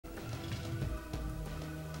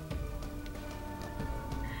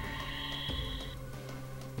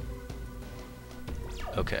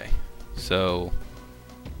Okay, so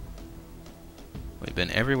we've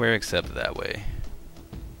been everywhere except that way.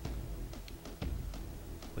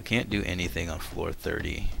 We can't do anything on floor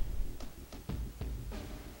 30.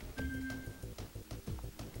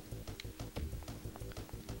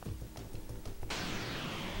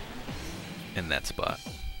 In that spot.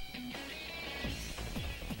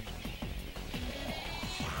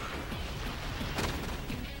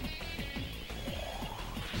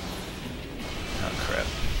 Oh crap.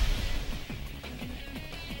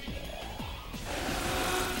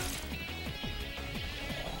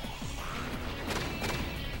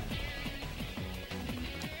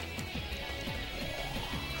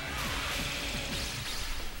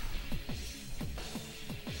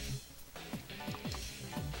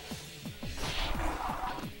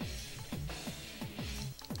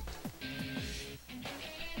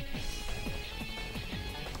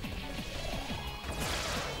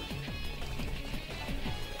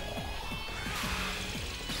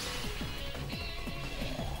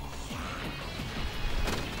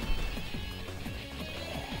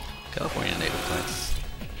 California native plants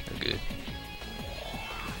are good.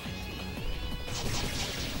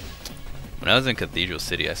 When I was in Cathedral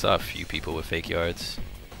City, I saw a few people with fake yards.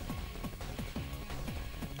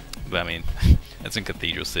 But I mean, that's in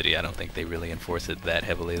Cathedral City. I don't think they really enforce it that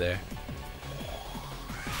heavily there.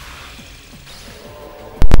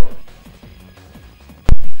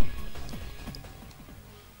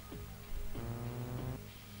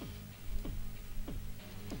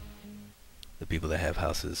 The people that have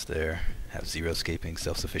houses there have zero-scaping,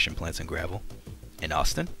 self-sufficient plants and gravel. In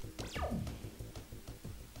Austin?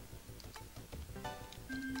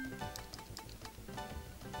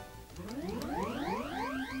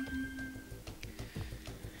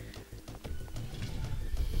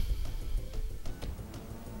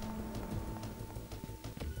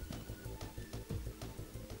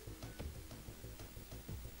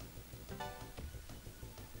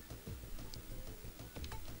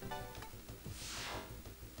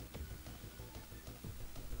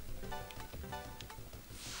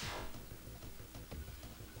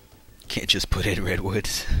 Can't just put in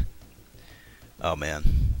redwoods. Oh man,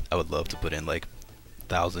 I would love to put in like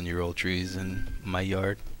 1,000-year-old trees in my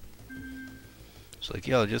yard. It's like,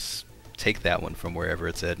 yo, just take that one from wherever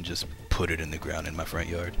it's at and just put it in the ground in my front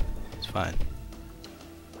yard. It's fine.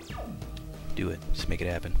 Do it. Just make it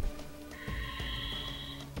happen.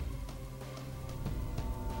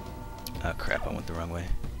 Oh crap, I went the wrong way.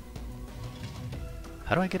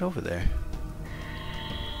 How do I get over there?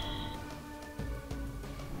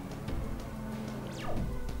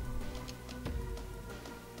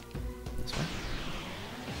 This way?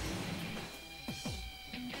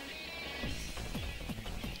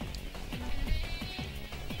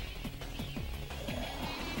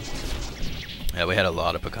 Yeah, we had a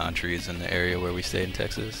lot of pecan trees in the area where we stayed in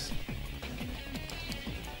Texas.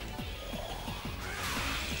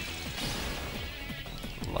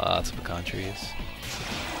 Lots of pecan trees.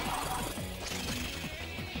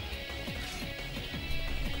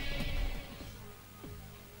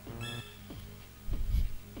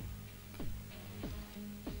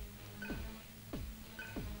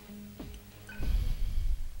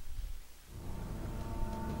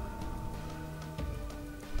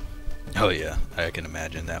 Oh yeah, I can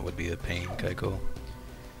imagine that would be a pain, Keiko.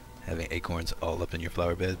 Having acorns all up in your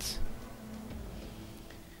flower beds.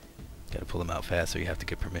 Gotta pull them out fast, so you have to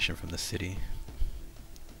get permission from the city.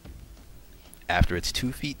 After it's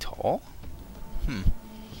 2 feet tall?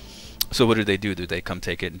 So what do? Do they come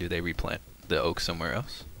take it and do they replant the oak somewhere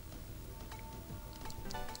else?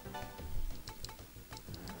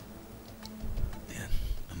 Man,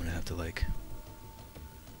 I'm gonna have to like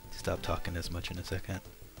stop talking as much in a second.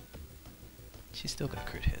 She's still got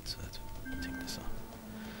crit hit, so that's, I'll take this off.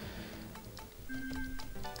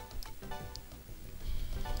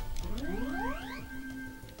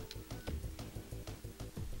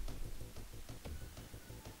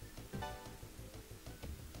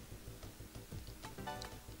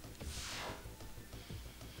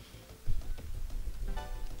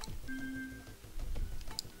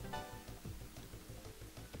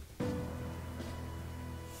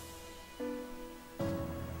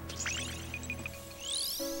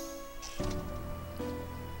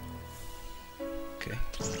 Okay.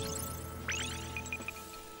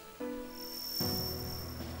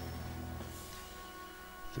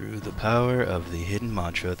 Through the power of the hidden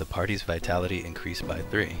mantra, the party's vitality increased by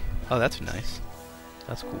 3. Oh, that's nice.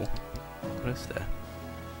 That's cool. What is that?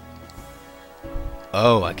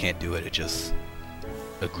 Oh, I can't do it. It just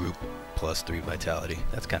a group plus 3 vitality.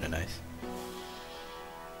 That's kind of nice.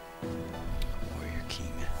 Warrior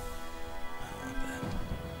King. I love that.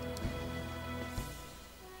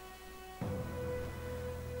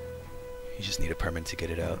 You just need a permit to get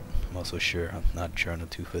it out. I'm not sure on the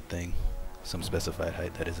 2-foot thing. Some specified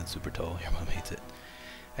height that isn't super tall. Your mom hates it.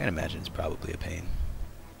 I can imagine it's probably a pain.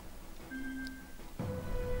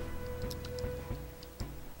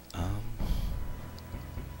 I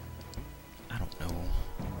don't know.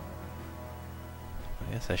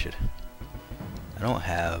 I guess I should. I don't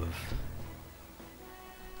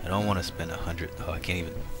want to spend 100. Oh, I can't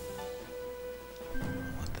even.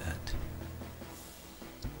 Want that.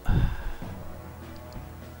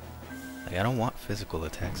 Like, I don't want physical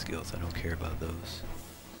attack skills. I don't care about those.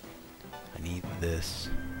 I need this.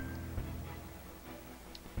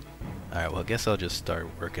 Alright, well, I guess I'll just start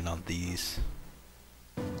working on these.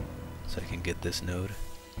 So I can get this node.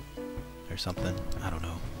 Or something. I don't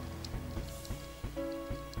know.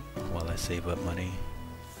 While I save up money.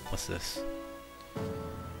 What's this?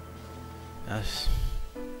 No.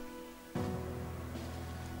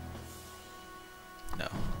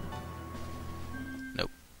 Nope.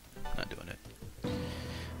 Not doing it.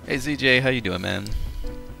 Hey ZJ, how you doing, man?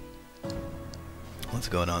 What's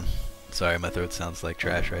going on? Sorry, my throat sounds like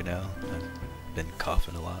trash right now. I've been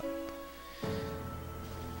coughing a lot.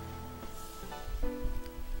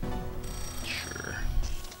 Sure.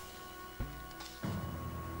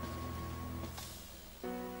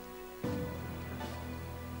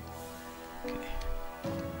 Okay.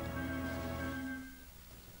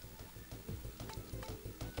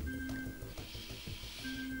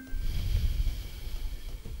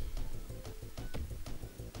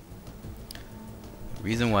 The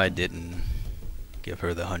reason why I didn't give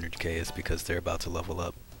her the 100k is because they're about to level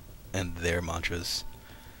up and their mantras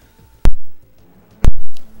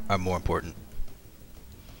are more important.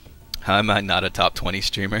 How am I not a top 20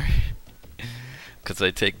 streamer? Because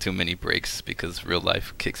I take too many breaks because real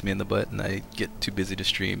life kicks me in the butt and I get too busy to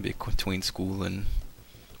stream between school and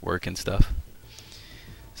work and stuff.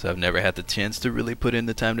 So I've never had the chance to really put in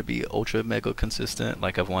the time to be ultra mega consistent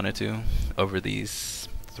like I've wanted to over these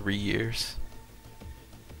 3 years.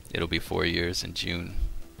 It'll be 4 years in June.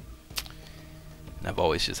 And I've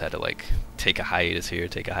always just had to like take a hiatus here,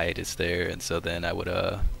 take a hiatus there, and so then I would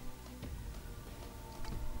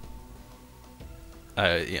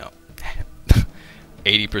you know,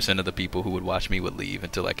 80% of the people who would watch me would leave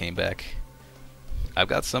until I came back. I've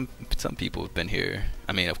got some people who've been here.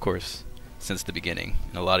 I mean, of course, since the beginning.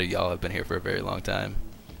 And a lot of y'all have been here for a very long time.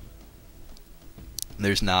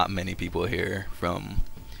 There's not many people here from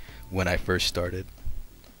when I first started.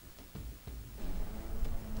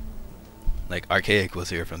 Like, Archaic was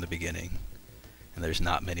here from the beginning, and there's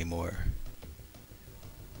not many more.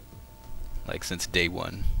 Like, since day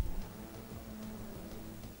 1.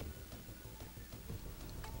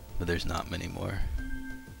 But there's not many more.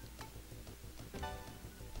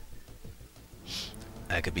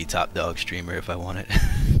 I could be top dog streamer if I wanted.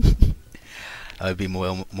 I would be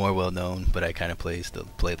more well known, but I kind of play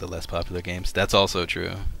the less popular games. That's also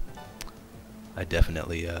true. I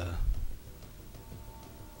definitely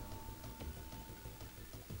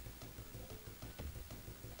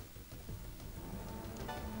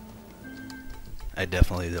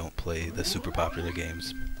don't play the super popular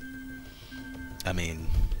games. I mean,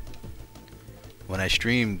 when I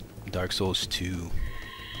streamed Dark Souls 2,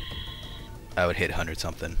 I would hit 100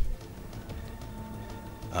 something.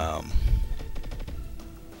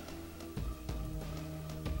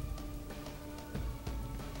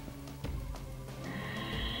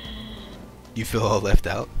 You feel all left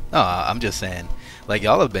out? No, I'm just saying, like,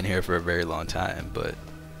 y'all have been here for a very long time, but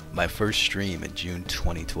my first stream in June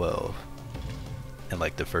 2012, and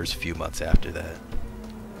like the first few months after that,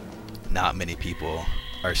 not many people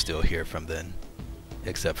are still here from then,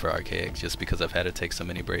 except for Archaic, just because I've had to take so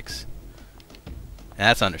many breaks. And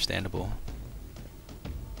that's understandable.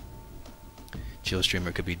 Chill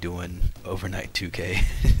streamer could be doing overnight 2K.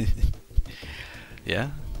 Yeah.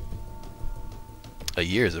 A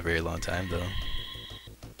year is a very long time though.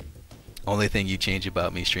 Only thing you change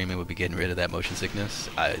about me streaming would be getting rid of that motion sickness.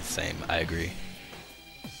 Same, I agree.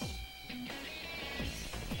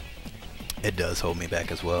 It does hold me back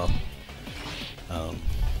as well.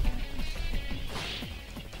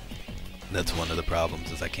 That's one of the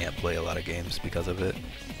problems, is I can't play a lot of games because of it.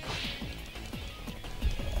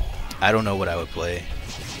 I don't know what I would play.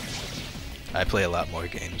 I play a lot more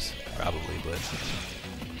games, probably, but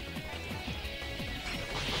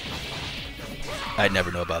I'd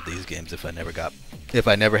never know about these games if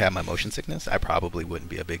I never had my motion sickness. I probably wouldn't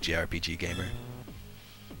be a big JRPG gamer.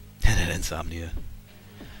 And then insomnia.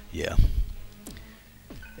 Yeah.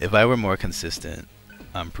 If I were more consistent,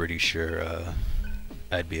 I'm pretty sure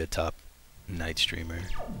I'd be a top night streamer.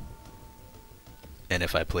 And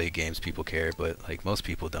if I play games, people care, but like most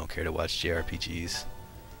people don't care to watch JRPGs.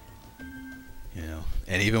 You know,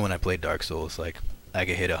 and even when I played Dark Souls, like I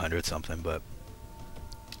could hit 100 something, but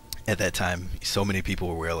at that time, so many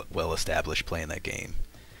people were well established playing that game.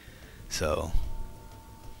 So,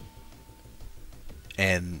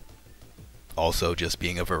 and also just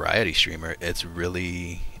being a variety streamer, it's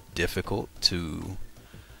really difficult to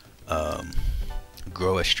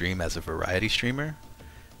grow a stream as a variety streamer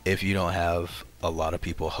if you don't have a lot of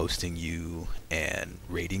people hosting you and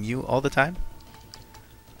rating you all the time.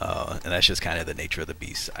 And that's just kind of the nature of the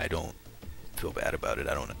beast. I don't feel bad about it.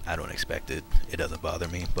 I don't expect it. It doesn't bother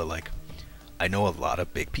me. But like, I know a lot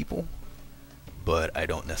of big people, but I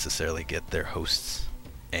don't necessarily get their hosts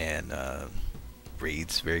and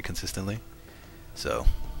raids very consistently. So,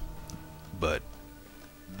 but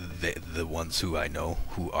the ones who I know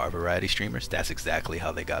who are variety streamers, that's exactly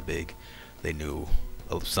how they got big. They knew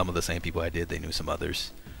some of the same people I did. They knew some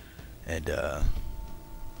others, and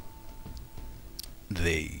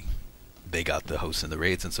they got the hosts and the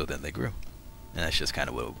raids, and so then they grew. And that's just kind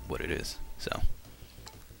of what it is. So,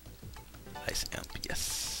 Ice Amp,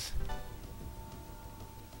 yes.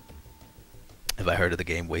 Have I heard of the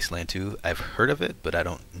game Wasteland 2? I've heard of it, but I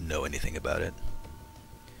don't know anything about it.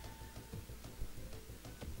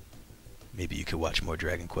 Maybe you could watch more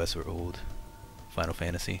Dragon Quest or old Final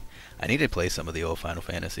Fantasy. I need to play some of the old Final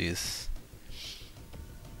Fantasies.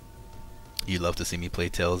 You love to see me play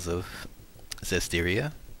Tales of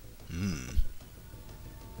Zestiria?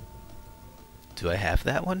 Do I have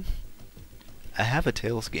that one? I have a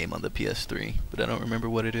Tales game on the PS3, but I don't remember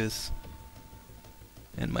what it is.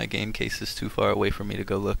 And my game case is too far away for me to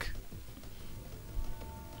go look.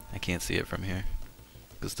 I can't see it from here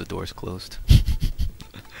because the door's closed.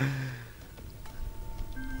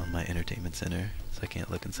 On my entertainment center, so I can't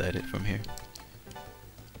look inside it from here.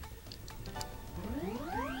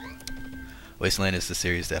 Wasteland is the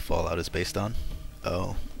series that Fallout is based on.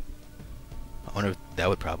 Oh, I wonder if that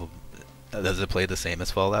would probably... Does it play the same as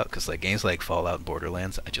Fallout? Because like games like Fallout and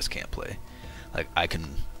Borderlands, I just can't play. Like I can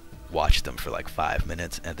watch them for like 5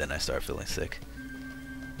 minutes and then I start feeling sick.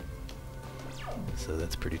 So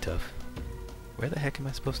that's pretty tough. Where the heck am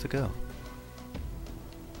I supposed to go?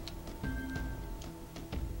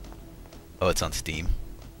 Oh, it's on Steam.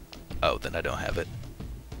 Oh, then I don't have it.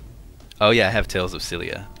 Oh yeah, I have Tales of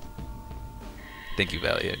Cilia. Thank you,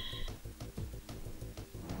 Valiant.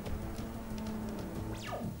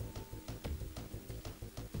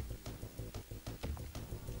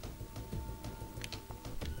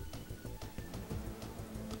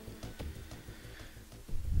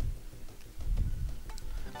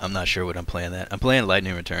 I'm not sure what I'm playing that. I'm playing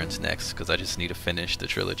Lightning Returns next because I just need to finish the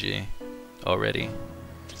trilogy already.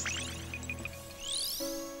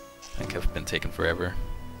 I think I've been taking forever.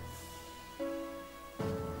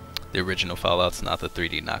 The original Fallout's not the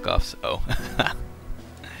 3D knockoffs. Oh.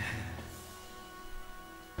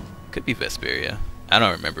 Could be Vesperia. I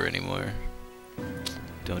don't remember anymore.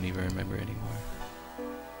 Don't even remember anymore.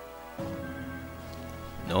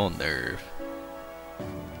 No nerve.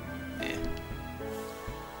 Yeah.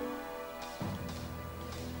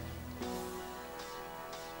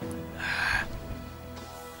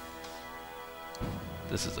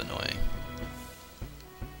 This is annoying.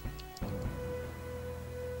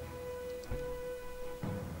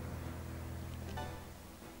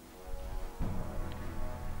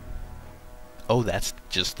 Oh, that's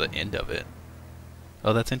just the end of it.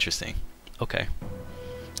 Oh, that's interesting. Okay.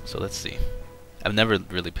 So let's see. I've never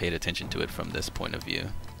really paid attention to it from this point of view.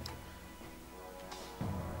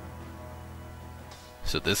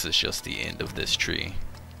 So this is just the end of this tree.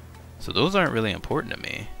 So those aren't really important to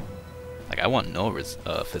me. Like I want no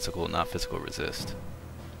physical, not physical resist.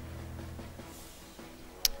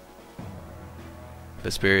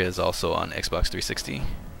 Vesperia is also on Xbox 360.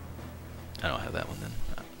 I don't have that one then.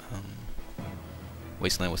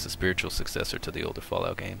 Wasteland was the spiritual successor to the older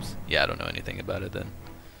Fallout games. Yeah, I don't know anything about it then.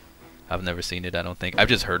 I've never seen it, I don't think. I've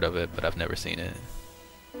just heard of it, but I've never seen it.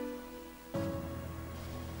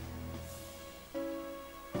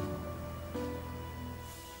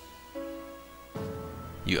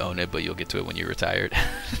 You own it, but you'll get to it when you're retired.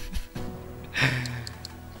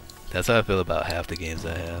 That's how I feel about half the games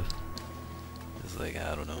I have. It's like,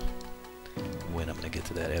 I don't know when I'm gonna get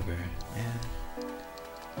to that ever. Man,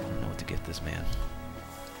 I don't know what to get this man.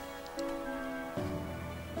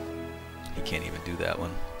 He can't even do that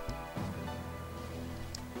one.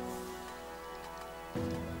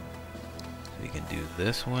 So you can do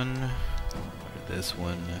this one, or this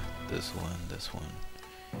one, this one, this one.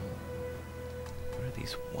 What are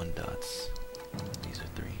these 1 dots? These are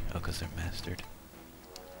 3. Oh, because they're mastered.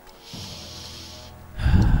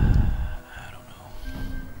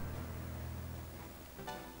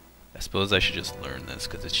 suppose I should just learn this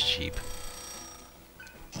because it's cheap.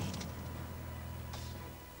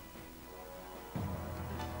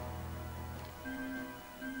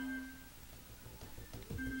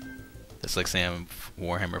 That's like saying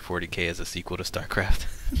Warhammer 40k is a sequel to StarCraft.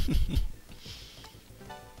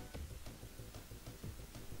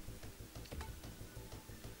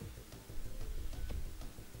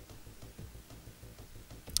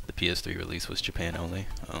 The PS3 release was Japan only.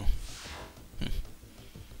 Oh.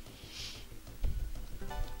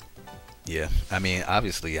 Yeah, I mean,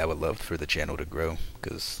 obviously I would love for the channel to grow,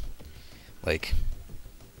 because, like,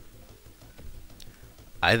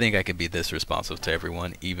 I think I could be this responsive to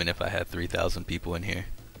everyone, even if I had 3,000 people in here.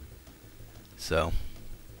 So,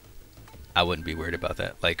 I wouldn't be worried about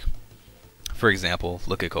that. Like, for example,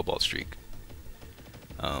 look at Cobalt Streak.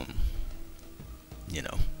 You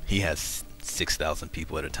know, he has 6,000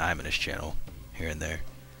 people at a time in his channel, here and there.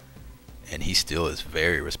 And he still is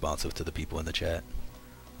very responsive to the people in the chat.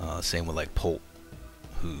 Same with like Polt,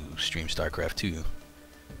 who streams StarCraft 2,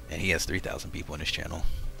 and he has 3,000 people in his channel.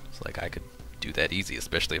 It's like I could do that easy,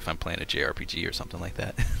 especially if I'm playing a JRPG or something like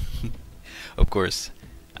that. Of course,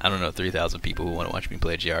 I don't know 3,000 people who want to watch me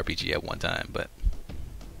play a JRPG at one time, but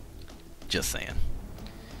just saying.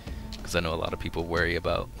 Because I know a lot of people worry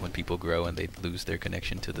about when people grow and they lose their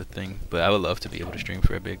connection to the thing. But I would love to be able to stream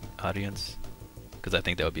for a big audience, because I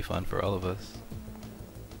think that would be fun for all of us.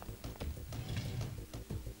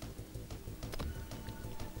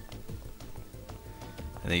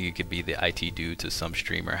 I think you could be the IT dude to some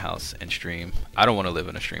streamer house and stream. I don't want to live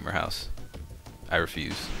in a streamer house. I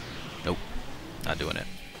refuse. Nope. Not doing it.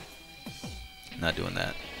 Not doing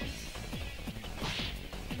that.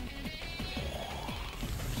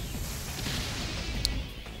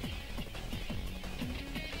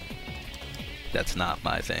 That's not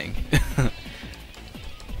my thing.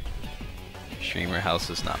 Streamer house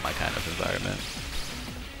is not my kind of environment.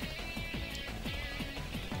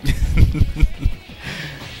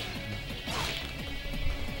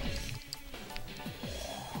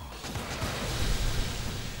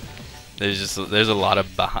 There's a lot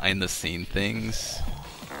of behind the scene things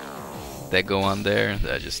that go on there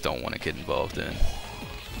that I just don't want to get involved in.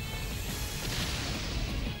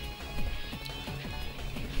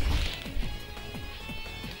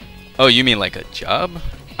 Oh, you mean like a job?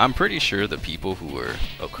 I'm pretty sure the people who are...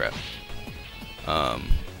 Oh crap.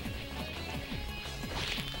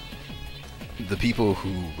 The people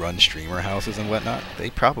who run streamer houses and whatnot,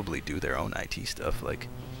 they probably do their own IT stuff. Like,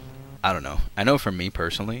 I don't know. I know for me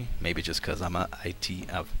personally, maybe just because I'm a IT,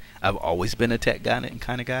 I've always been a tech guy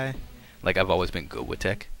kind of guy. Like, I've always been good with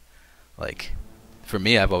tech. Like, for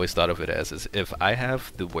me, I've always thought of it as if I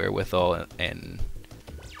have the wherewithal and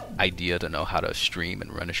idea to know how to stream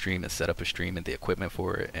and run a stream and set up a stream and the equipment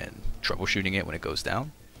for it and troubleshooting it when it goes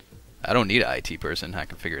down, I don't need an IT person. I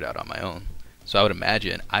can figure it out on my own. So I would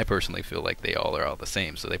imagine, I personally feel like they all are all the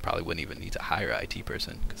same, so they probably wouldn't even need to hire an IT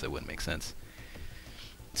person, because it wouldn't make sense.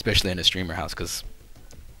 Especially in a streamer house, because,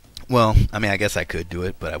 well, I mean, I guess I could do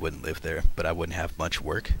it, but I wouldn't live there. But I wouldn't have much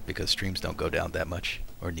work, because streams don't go down that much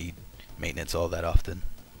or need maintenance all that often.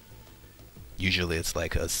 Usually it's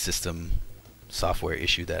like a system software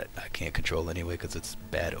issue that I can't control anyway, because it's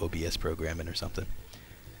bad OBS programming or something.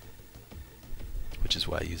 Which is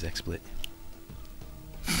why I use XSplit.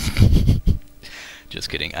 Just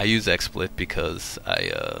kidding. I use XSplit because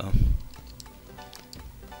I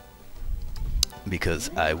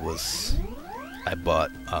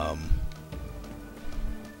bought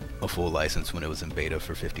a full license when it was in beta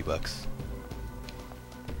for $50.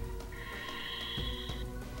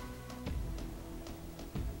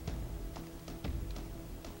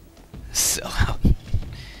 Sell out.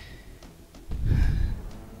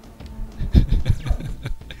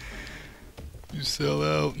 You sell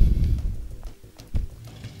out.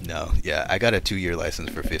 No, yeah, I got a 2-year license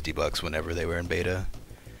for $50 whenever they were in beta.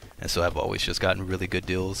 And so I've always just gotten really good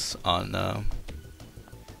deals on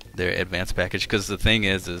their advanced package. Because the thing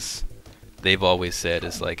is they've always said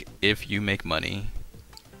is like, if you make money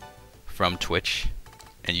from Twitch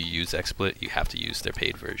and you use XSplit, you have to use their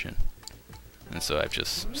paid version. And so I've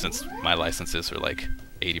just, since my licenses are like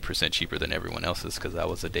 80% cheaper than everyone else's because I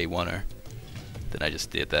was a day oneer, then I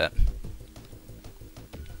just did that.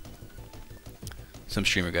 Some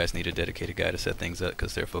streamer guys need a dedicated guy to set things up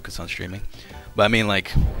because they're focused on streaming. But I mean,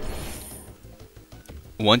 like,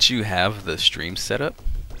 once you have the stream set up,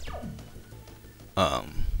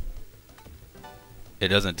 it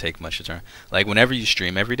doesn't take much to turn. Like, whenever you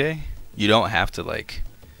stream every day, you don't have to, like,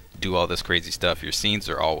 do all this crazy stuff. Your scenes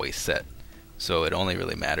are always set. So it only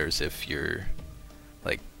really matters if you're,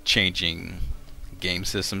 like, changing game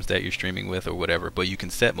systems that you're streaming with or whatever, but you can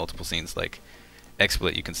set multiple scenes. Like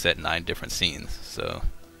XSplit, you can set 9 different scenes. So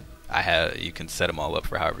you can set them all up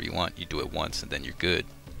for however you want. You do it once and then you're good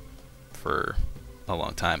for a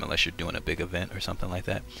long time, unless you're doing a big event or something like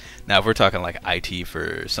that. Now, if we're talking like IT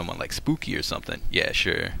for someone like Spooky or something, yeah,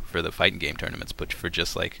 sure, for the fighting game tournaments, but for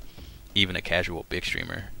just like even a casual big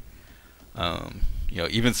streamer, you know,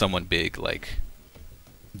 even someone big like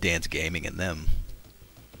Dance Gaming and them,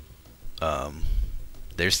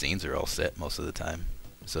 their scenes are all set most of the time,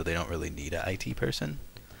 so they don't really need an IT person.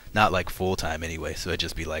 Not like full time anyway, so it'd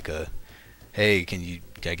just be like a, hey, can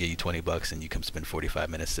I get you $20 and you come spend 45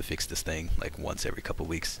 minutes to fix this thing like once every couple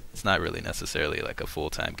weeks. It's not really necessarily like a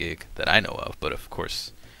full-time gig that I know of, but of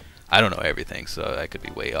course I don't know everything, so I could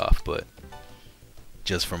be way off, but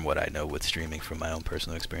just from what I know with streaming from my own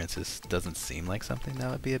personal experiences, doesn't seem like something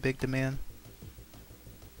that would be a big demand.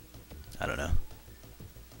 I don't know,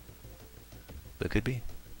 but it could be.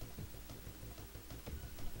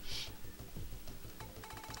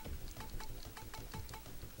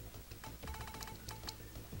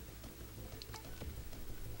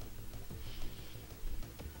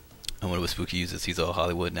 I wonder what Spooky uses. He's all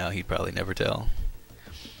Hollywood now. He'd probably never tell.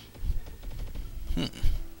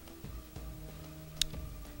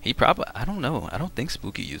 He probably, I don't know. I don't think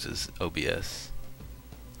Spooky uses OBS.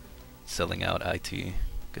 Selling out IT.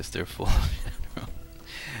 Guess they're full of general.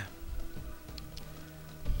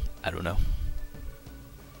 I don't know.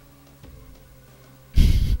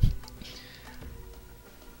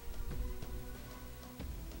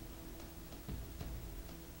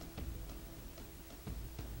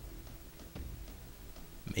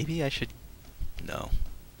 Maybe I should... No.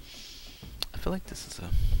 I feel like this is a...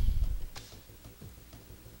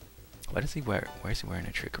 Why is he wearing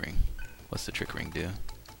a trick ring? What's the trick ring do?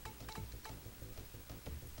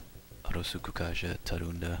 Arosukukaja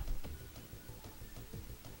Tarunda.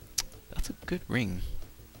 That's a good ring.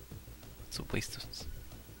 It's a waste of...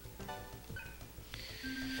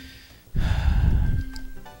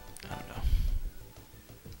 I don't know.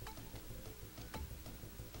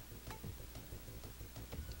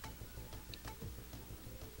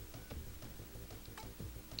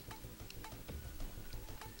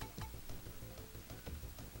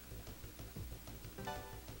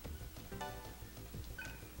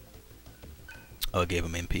 Oh, I gave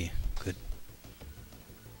him MP. Good.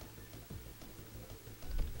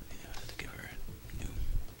 Yeah, I have to give her a new...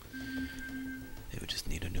 They would just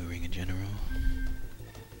need a new ring in general.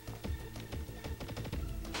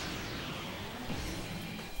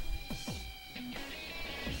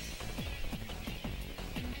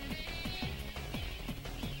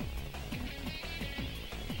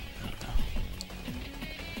 I don't know.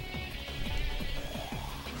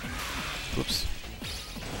 Whoops.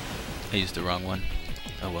 I used the wrong one.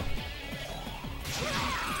 Oh well.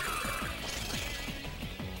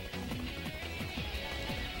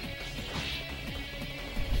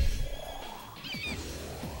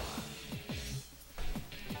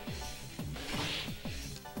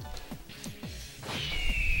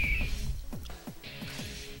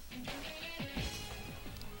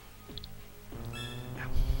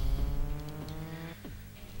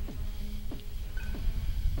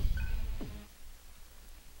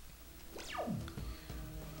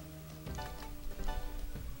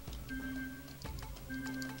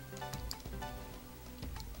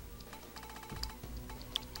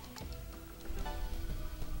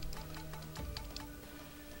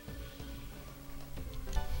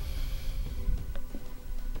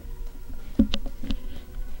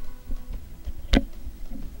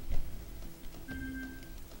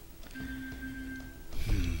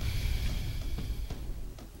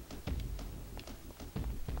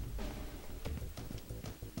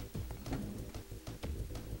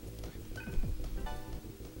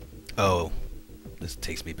 Oh, this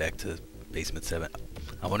takes me back to Basement 7.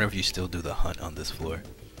 I wonder if you still do the hunt on this floor,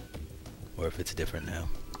 or if it's different now.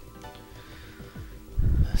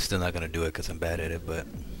 Still not gonna do it because I'm bad at it, but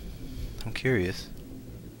I'm curious.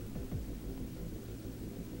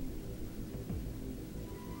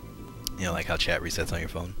 You know, like how chat resets on your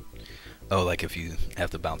phone? Oh, like if you have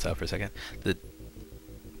to bounce out for a second?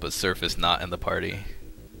 But Surf is not in the party.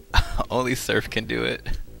 Only Surf can do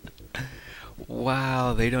it.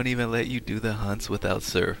 Wow, they don't even let you do the hunts without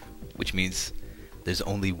Surf, which means there's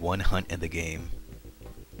only one hunt in the game,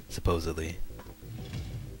 supposedly.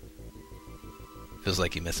 Feels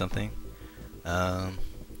like you missed something. No,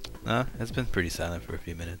 it's been pretty silent for a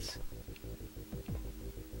few minutes.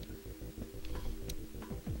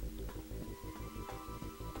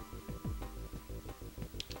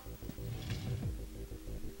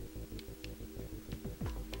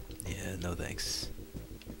 Yeah, no thanks.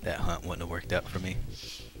 That hunt wouldn't have worked out for me.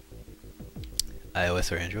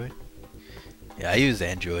 iOS or Android? Yeah, I use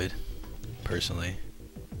Android, personally.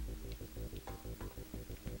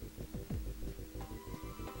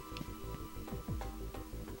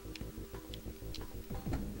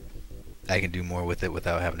 I can do more with it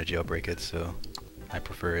without having to jailbreak it, so I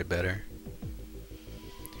prefer it better.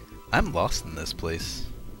 I'm lost in this place.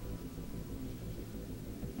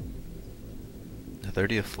 The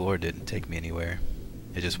 30th floor didn't take me anywhere.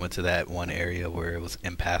 It just went to that one area where it was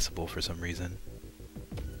impassable for some reason.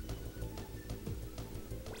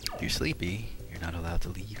 You're sleepy. You're not allowed to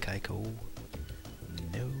leave, Kaiko.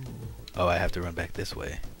 No. Oh, I have to run back this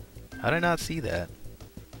way. How did I not see that?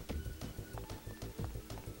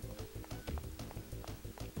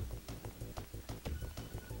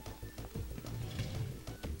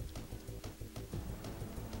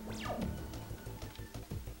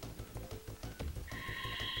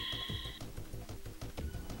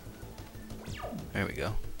 There we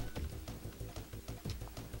go.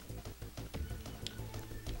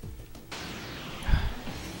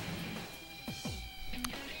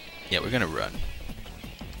 Yeah, we're gonna run.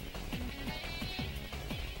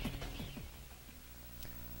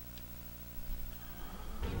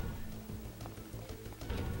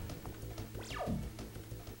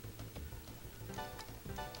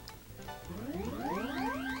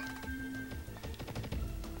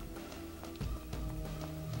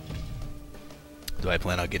 Do I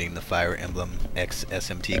plan on getting the Fire Emblem X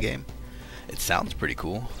SMT game? It sounds pretty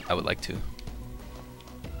cool. I would like to.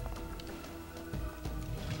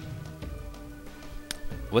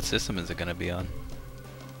 What system is it gonna be on?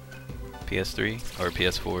 PS3 or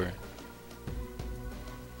PS4?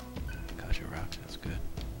 Gotcha, rock. That's good.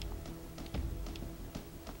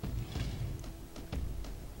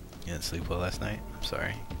 You didn't sleep well last night? I'm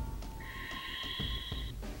sorry.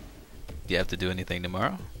 Do you have to do anything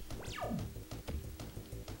tomorrow?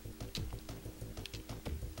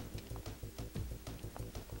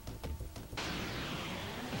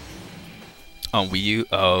 On Wii U?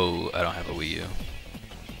 Oh, I don't have a Wii U.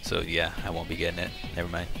 So yeah, I won't be getting it. Never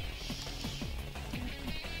mind.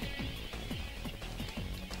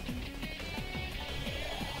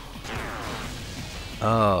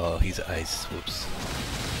 Oh, he's ice. Whoops.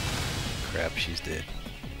 Crap, she's dead.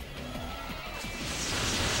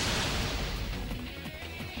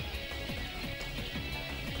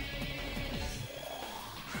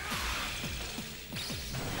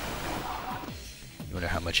 I wonder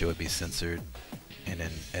how much it would be censored in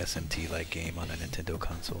an SMT-like game on a Nintendo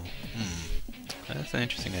console. That's an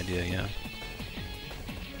interesting idea, yeah.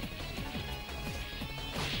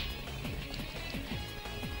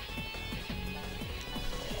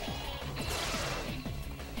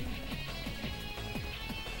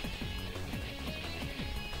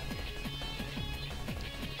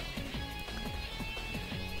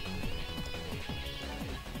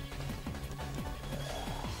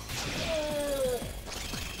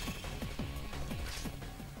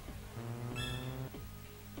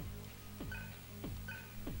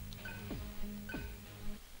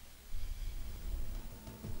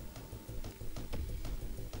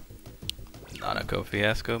 Nanako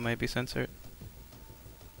Fiasco might be censored.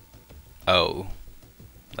 Oh,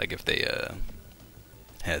 like if they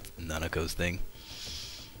had Nanako's thing.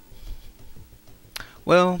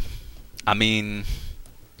 Well, I mean,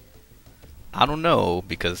 I don't know,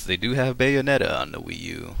 because they do have Bayonetta on the Wii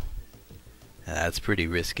U, and that's pretty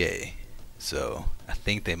risque. So I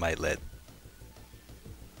think they might let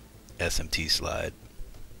SMT slide.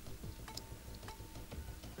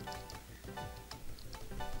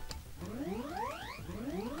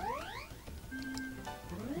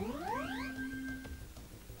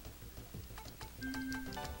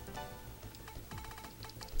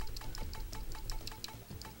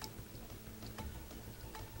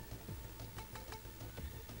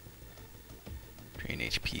 Drain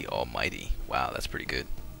HP Almighty. Wow, that's pretty good.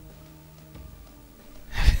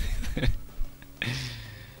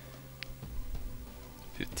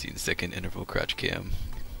 15-second interval crouch cam.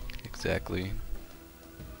 Exactly.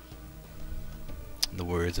 In the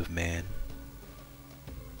words of man.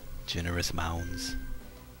 Generous mounds.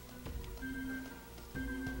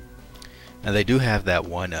 Now they do have that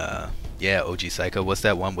one, yeah, OG Psycho. What's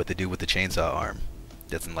that one with the dude with the chainsaw arm?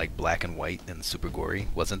 That's in like black and white and super gory.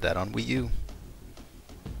 Wasn't that on Wii U?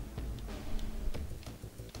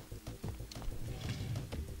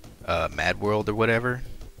 Mad World or whatever.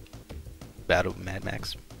 Battle Mad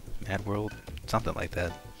Max, Mad World, something like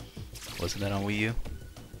that. Wasn't that on Wii U?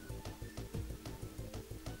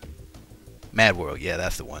 Mad World, yeah,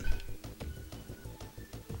 that's the one.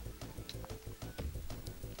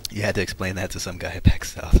 You had to explain that to some guy back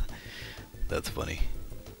south. That's funny.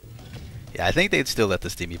 Yeah, I think they'd still let the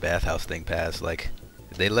steamy bathhouse thing pass. Like,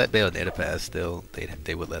 if they let Bayonetta pass, still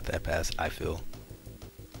they would let that pass, I feel.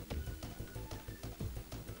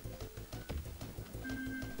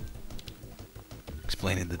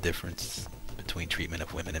 Explaining the difference between treatment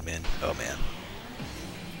of women and men. Oh man.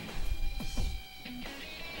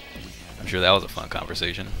 I'm sure that was a fun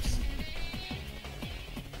conversation.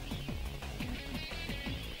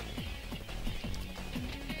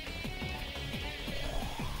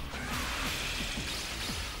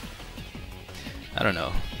 I don't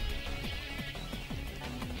know.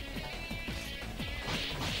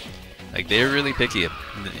 Like, they're really picky.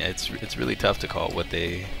 It's really tough to call what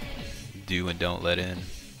they do and don't let in.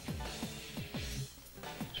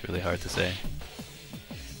 It's really hard to say.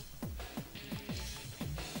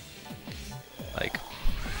 Like,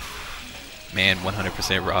 man,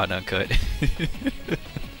 100% raw and uncut.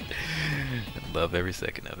 Love every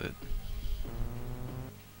second of it.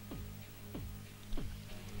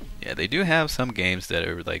 Yeah, they do have some games that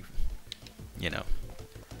are like, you know,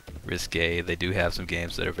 risque. They do have some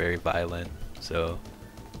games that are very violent. So,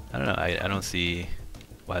 I don't know. I don't see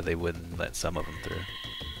why they wouldn't let some of them through.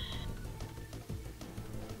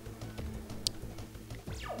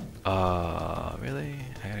 Really?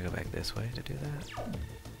 I gotta go back this way to do that?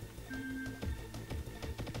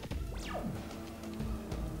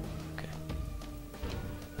 Okay.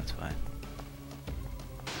 That's fine.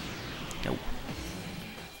 Nope.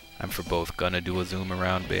 I'm for both. Gonna do a zoom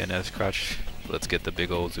around Bayonetta's crotch. Let's get the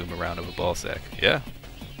big old zoom around of a ball sack. Yeah.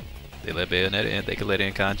 They let Bayonetta in. They can let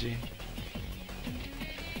in Kanji.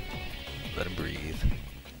 Let him breathe.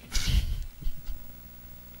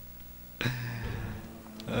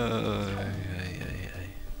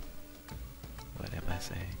 What am I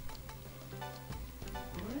saying?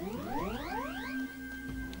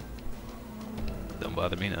 Don't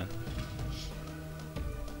bother me none.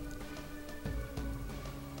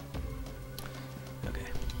 Okay,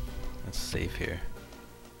 let's save here.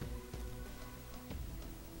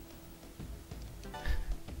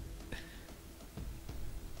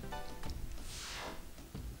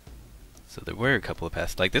 So there were a couple of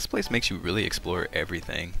paths. Like, this place makes you really explore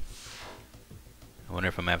everything. I wonder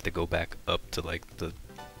if I'm gonna have to go back up to like the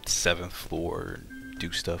 7th floor and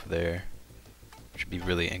do stuff there. Which would be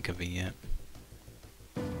really inconvenient.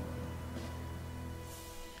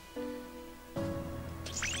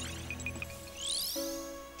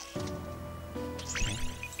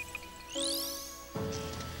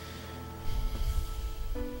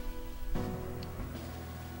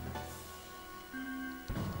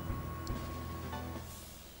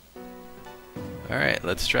 Alright,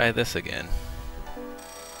 let's try this again.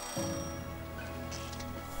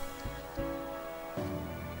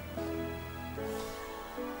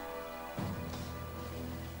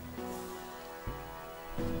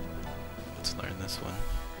 Let's learn this one.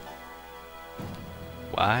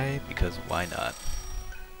 Why? Because why not?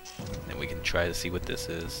 Then we can try to see what this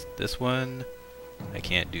is. This one I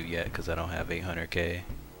can't do yet because I don't have 800k.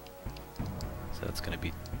 So that's gonna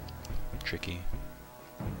be tricky.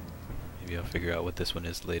 Maybe I'll figure out what this one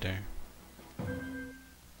is later.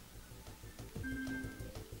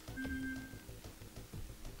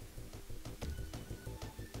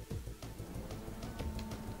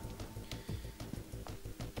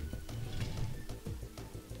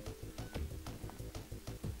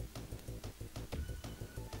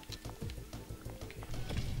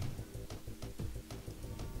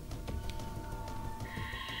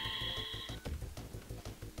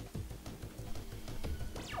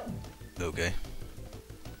 Okay.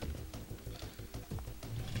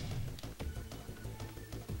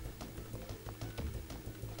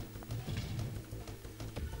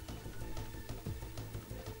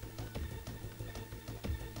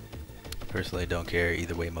 Personally, I don't care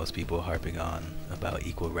either way. Most people harping on about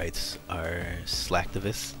equal rights are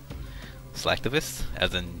slacktivists. Slacktivists?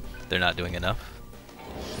 As in, they're not doing enough?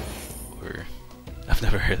 Or, I've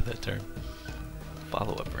never heard of that term.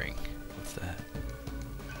 Follow-up ring. What's that?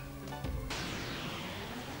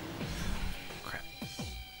 Crap.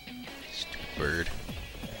 Stupid bird.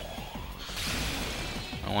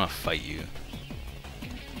 I don't want to fight you.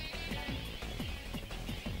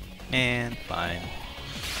 Man, fine.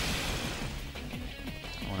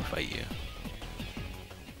 I want to fight you.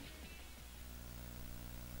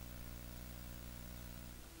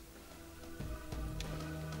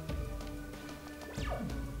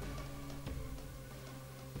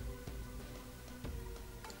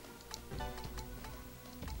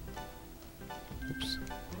 Oops.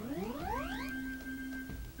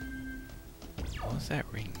 What was that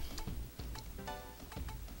ring?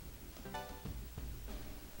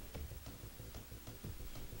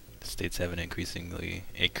 states have an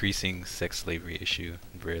increasing sex slavery issue.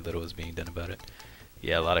 Very little is being done about it.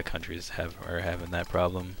 Yeah, a lot of countries are having that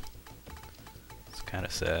problem. It's kind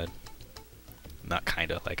of sad. Not kind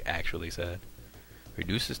of, like actually sad.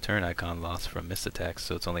 Reduces turn icon loss from missed attacks,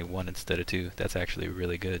 so it's only 1 instead of 2. That's actually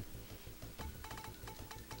really good.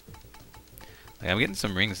 Like, I'm getting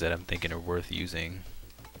some rings that I'm thinking are worth using.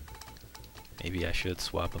 Maybe I should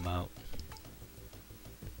swap them out.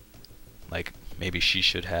 Like, maybe she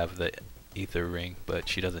should have the ether ring, but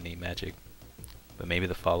she doesn't need magic. But maybe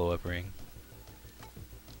the follow-up ring.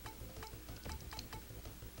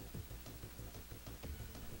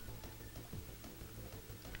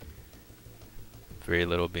 Very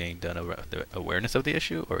little being done about the awareness of the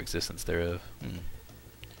issue or existence thereof.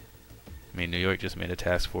 I mean, New York just made a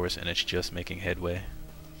task force and it's just making headway.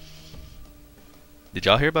 Did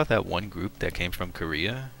y'all hear about that one group that came from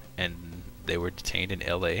Korea and they were detained in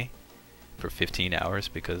LA for 15 hours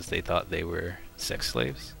because they thought they were sex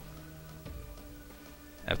slaves?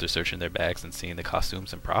 After searching their bags and seeing the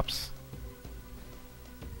costumes and props?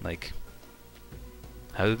 Like,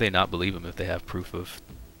 how do they not believe them if they have proof of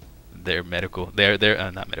their medical, their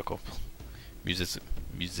not medical,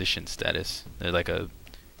 musician status? They're like a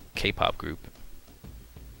K-pop group.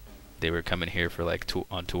 They were coming here for like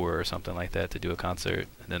on tour or something like that to do a concert,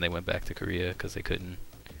 and then they went back to Korea because they couldn't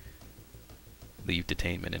leave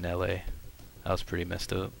detainment in LA. That was pretty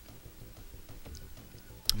messed up.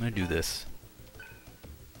 I'm gonna do this,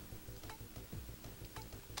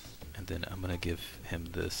 and then I'm gonna give him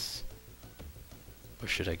this. Or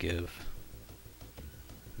should I give?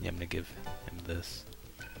 Yeah, I'm gonna give him this.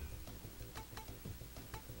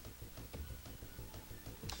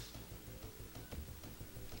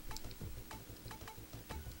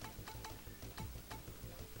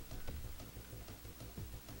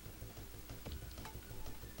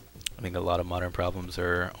 I think a lot of modern problems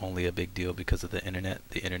are only a big deal because of the internet.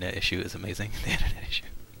 The internet issue is amazing. The internet issue.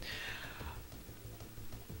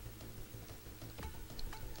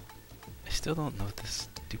 I still don't know this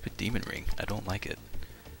stupid demon ring. I don't like it.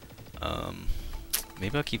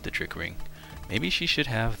 Maybe I'll keep the trick ring. Maybe she should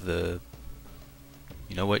have the...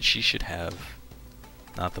 You know what? She should have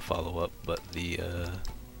not the follow-up, but the...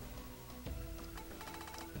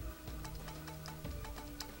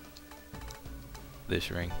 this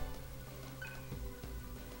ring.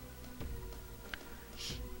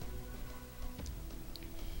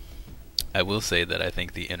 I will say that I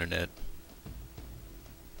think the internet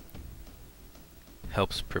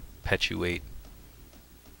helps perpetuate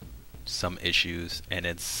some issues, and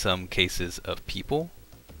in some cases of people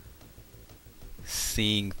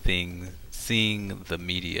seeing the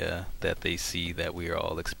media that they see that we are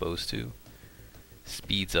all exposed to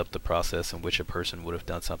speeds up the process in which a person would have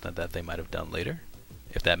done something that they might have done later,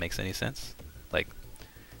 if that makes any sense. Like,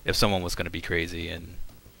 if someone was going to be crazy and,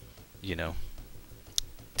 you know,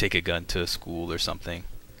 take a gun to a school or something,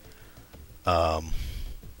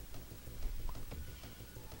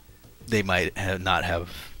 they might not have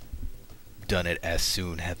done it as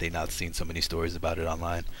soon had they not seen so many stories about it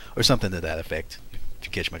online, or something to that effect. If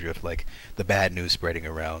you catch my drift, like the bad news spreading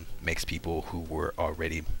around makes people who were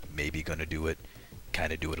already maybe going to do it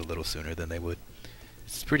kind of do it a little sooner than they would.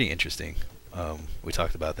 It's pretty interesting. We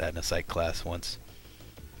talked about that in a psych class once.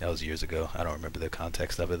 That was years ago. I don't remember the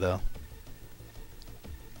context of it though.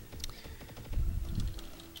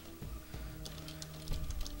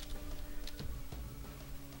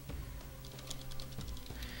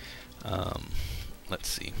 Let's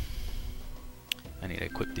see. I need to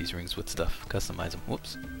equip these rings with stuff. Customize them.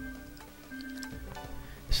 Whoops.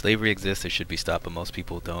 If slavery exists, it should be stopped, but most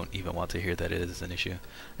people don't even want to hear that it is an issue.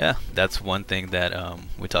 Yeah, that's one thing that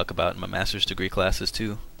we talk about in my master's degree classes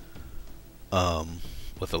too.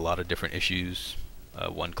 With a lot of different issues.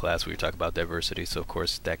 One class we were talking about diversity, so of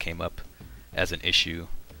course that came up as an issue.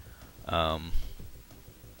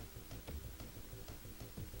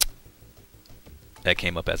 That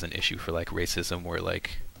came up as an issue for like racism, where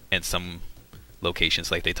like in some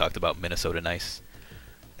locations, like they talked about Minnesota Nice,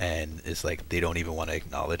 and it's like they don't even want to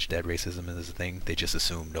acknowledge that racism is a thing. They just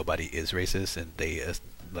assume nobody is racist, and they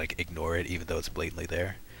like ignore it even though it's blatantly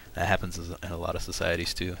there. That happens in a lot of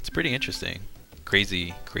societies too. It's pretty interesting.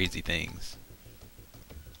 Crazy things.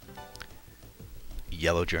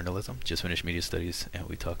 Yellow journalism. Just finished media studies, and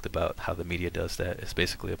we talked about how the media does that. It's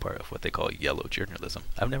basically a part of what they call yellow journalism.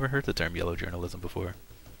 I've never heard the term yellow journalism before.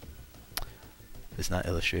 If it's not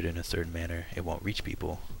illustrated in a certain manner, it won't reach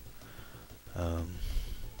people.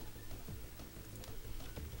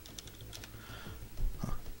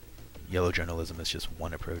 Yellow journalism is just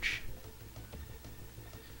one approach.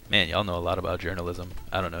 Man, y'all know a lot about journalism.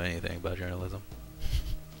 I don't know anything about journalism.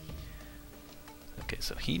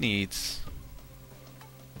 so he needs...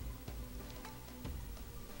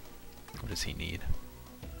 What does he need?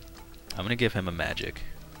 I'm gonna give him a magic.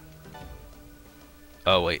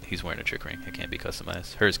 Oh wait, he's wearing a trick ring. It can't be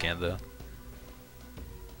customized. Hers can though.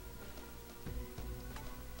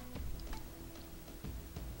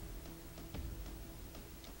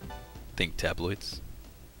 Think tabloids.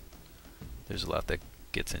 There's a lot that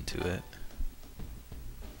gets into it.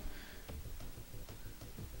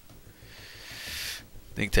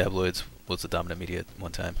 Think tabloids was the dominant media at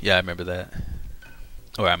one time. Yeah, I remember that.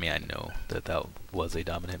 Or I mean, I know that that was a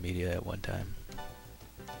dominant media at one time.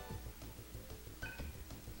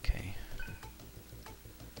 Okay.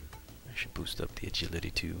 I should boost up the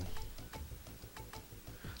agility too.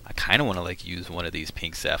 I kind of want to like use one of these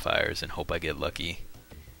pink sapphires and hope I get lucky.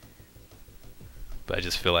 But I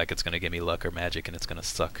just feel like it's going to give me luck or magic and it's going to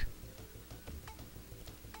suck.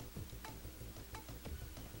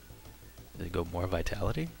 Did it go more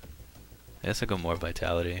vitality? I guess I go more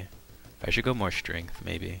vitality. I should go more strength,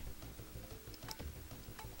 maybe.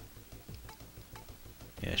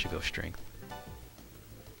 Yeah, I should go strength.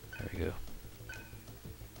 There we go.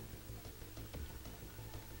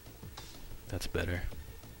 That's better.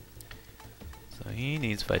 So he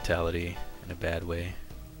needs vitality in a bad way.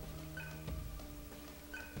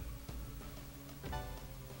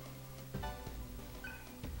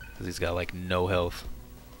 Because he's got like no health.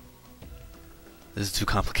 This is too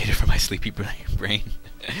complicated for my sleepy brain.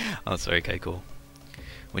 Oh, sorry, Kaiko.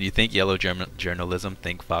 When you think yellow journalism,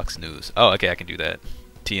 think Fox News. Oh, okay, I can do that.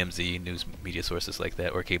 TMZ, news media sources like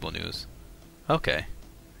that, or cable news. Okay.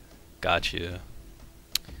 Gotcha.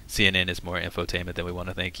 CNN is more infotainment than we want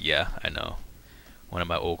to think. Yeah, I know. One of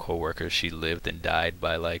my old co-workers, she lived and died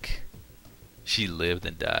by like... She lived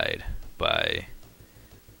and died by...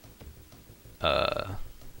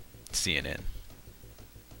 CNN.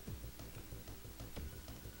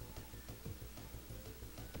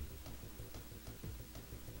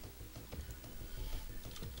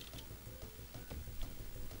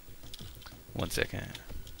 One second.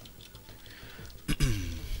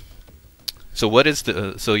 So what is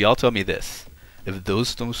the... so y'all tell me this. If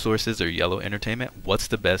those two sources are yellow entertainment, what's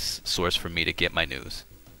the best source for me to get my news?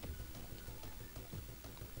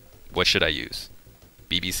 What should I use?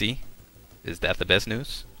 BBC? Is that the best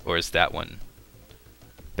news? Or is that one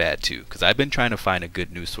bad too? Because I've been trying to find a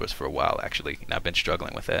good news source for a while actually, and I've been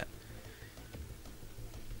struggling with that.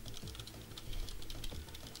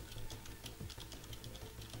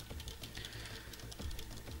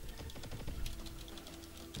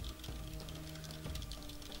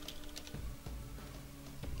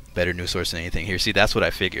 Better news source than anything here. See, that's what I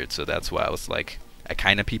figured, so that's why I was like, I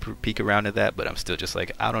kind of peek around at that, but I'm still just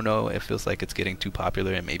like, I don't know, it feels like it's getting too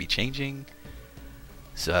popular and maybe changing.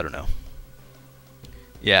 So I don't know.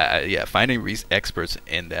 Yeah, finding experts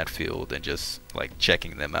in that field and just like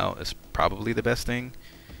checking them out is probably the best thing.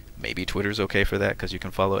 Maybe Twitter's okay for that because you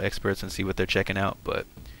can follow experts and see what they're checking out, but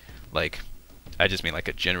like, I just mean like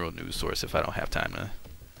a general news source if I don't have time to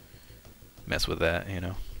mess with that, you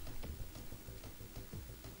know.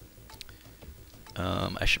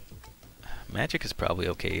 I should... Magic is probably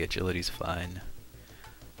okay. Agility's fine.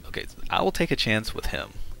 Okay, I will take a chance with him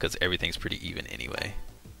because everything's pretty even anyway.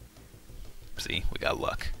 See, we got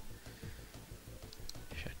luck.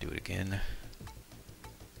 Should I do it again?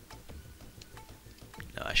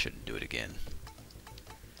 No, I shouldn't do it again.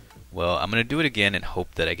 Well, I'm gonna do it again and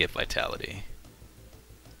hope that I get vitality.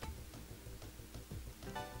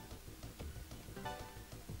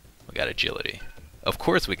 We got agility. Of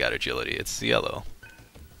course we got agility. It's Cielo.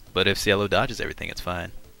 But if Cielo dodges everything, it's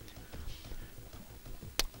fine.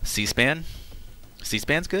 C-SPAN?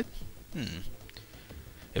 C-SPAN's good?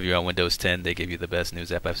 If you're on Windows 10, they give you the best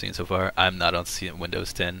news app I've seen so far. I'm not on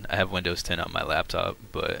Windows 10. I have Windows 10 on my laptop,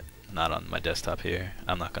 but not on my desktop here.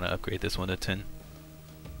 I'm not going to upgrade this one to 10.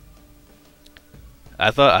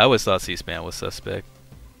 I always thought C-SPAN was suspect.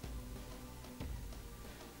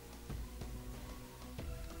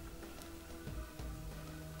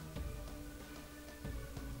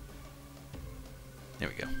 There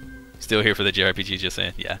we go. Still here for the JRPG, just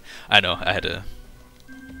saying. Yeah, I know. I had to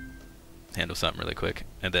handle something really quick,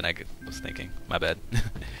 and then I was thinking, my bad.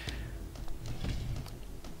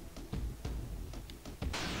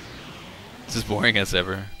 This is boring as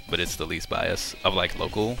ever, but it's the least bias of like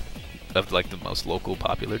the most local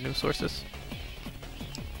popular news sources.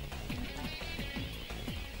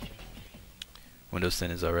 Windows 10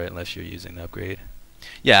 is alright unless you're using the upgrade.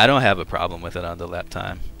 Yeah, I don't have a problem with it on the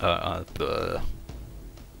laptop.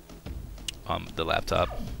 The laptop.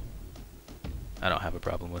 I don't have a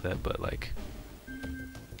problem with it, but like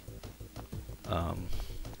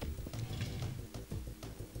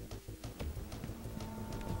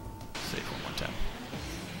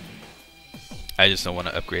I just don't want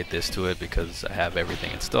to upgrade this to it because I have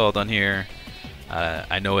everything installed on here.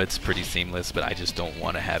 I know it's pretty seamless, but I just don't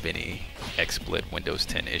want to have any XSplit Windows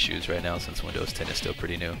 10 issues right now since Windows 10 is still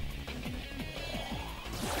pretty new.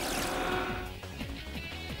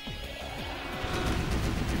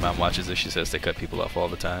 Your mom watches this, she says they cut people off all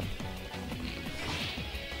the time.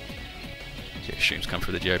 Streams come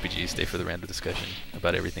for the JRPGs, stay for the random discussion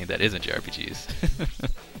about everything that isn't JRPGs.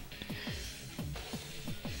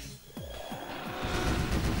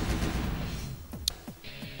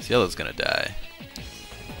 Yellow's gonna die.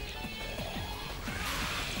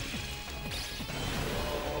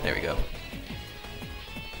 There we go.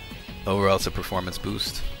 Overall, it's a performance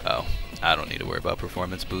boost. Oh, I don't need to worry about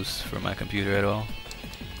performance boosts for my computer at all.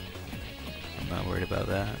 I'm not worried about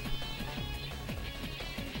that.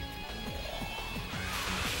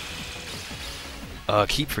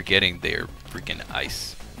 Keep forgetting their freaking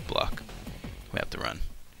ice block. We have to run.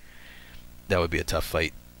 That would be a tough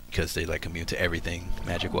fight because they like immune to everything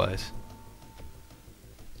magic-wise.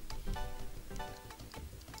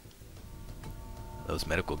 Those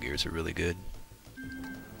medical gears are really good.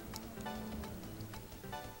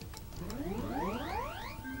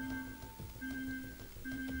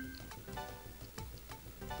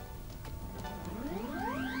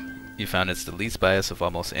 You found it's the least bias of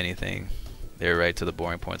almost anything. They're right to the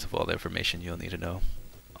boring points of all the information you'll need to know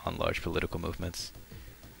on large political movements.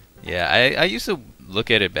 Yeah, I used to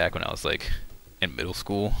look at it back when I was like in middle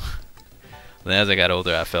school. Then as I got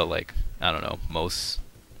older, I felt like, I don't know, most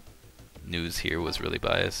news here was really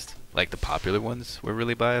biased. Like the popular ones were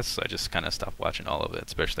really biased, so I just kind of stopped watching all of it,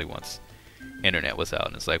 especially once internet was out.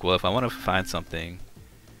 And it's like, well, if I want to find something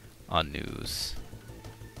on news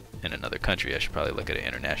in another country, I should probably look at an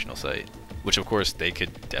international site. Which, of course, they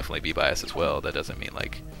could definitely be biased as well. That doesn't mean,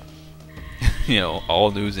 like, you know, all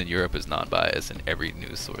news in Europe is non-biased and every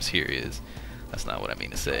news source here is. That's not what I mean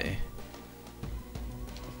to say.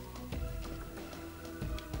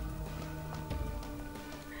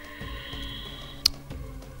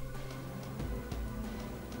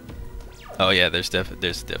 Oh yeah, there's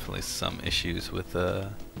definitely some issues with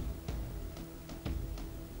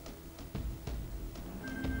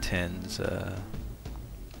 10's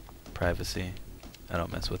privacy. I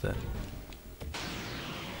don't mess with it.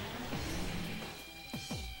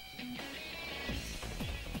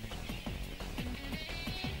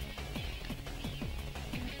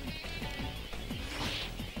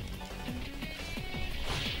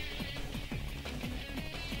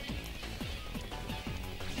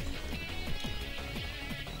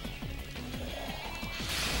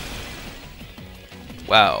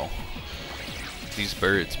 Wow. These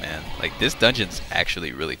birds, man. Like, this dungeon's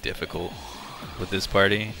actually really difficult with this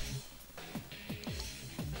party.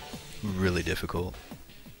 Really difficult.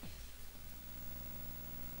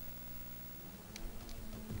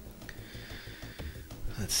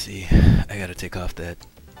 Let's see. I gotta take off that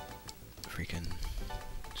freaking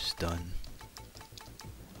stun.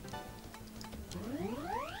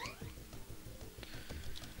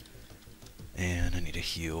 And I need to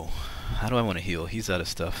heal. How do I want to heal? He's out of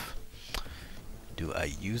stuff. Do I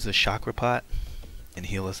use a chakra pot and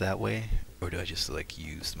heal us that way? Or do I just like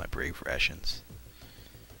use my brave rations?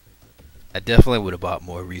 I definitely would have bought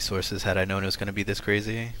more resources had I known it was going to be this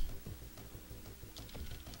crazy.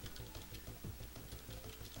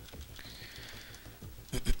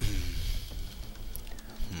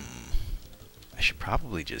 I should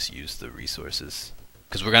probably just use the resources.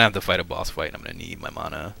 Because we're going to have to fight a boss fight and I'm going to need my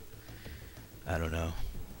mana. I don't know.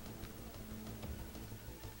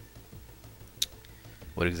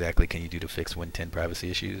 What exactly can you do to fix Win 10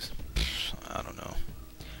 privacy issues? I don't know.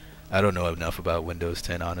 I don't know enough about Windows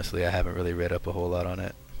 10, honestly. I haven't really read up a whole lot on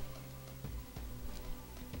it.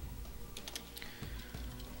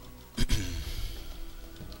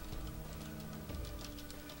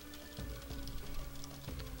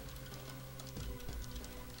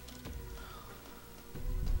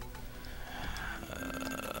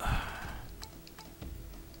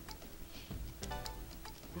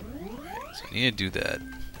 I need to do that.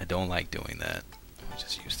 I don't like doing that. I'll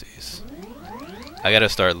just use these. I gotta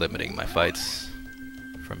start limiting my fights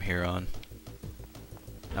from here on.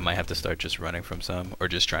 I might have to start just running from some, or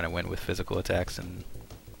just trying to win with physical attacks, and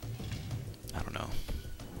I don't know.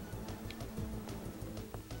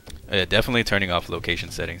 Yeah, definitely turning off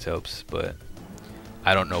location settings helps, but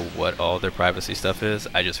I don't know what all their privacy stuff is.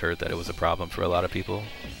 I just heard that it was a problem for a lot of people,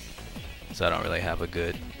 so I don't really have a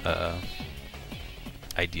good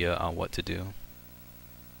idea on what to do.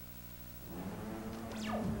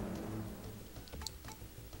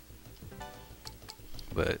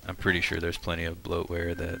 But I'm pretty sure there's plenty of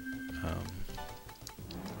bloatware that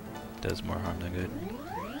Does more harm than good.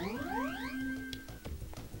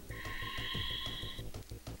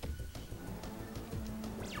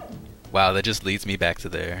 Wow, that just leads me back to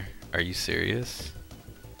there. Are you serious?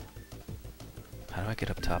 How do I get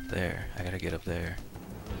up top there? I gotta get up there.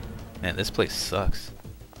 Man, this place sucks.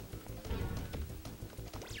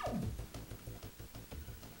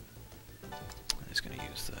 I'm just gonna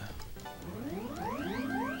use the...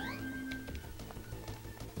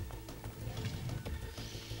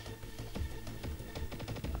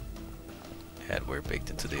 Adware baked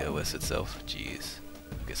into the OS itself. Jeez.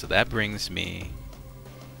 Okay, so that brings me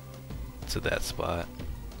to that spot.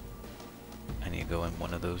 I need to go in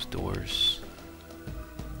one of those doors.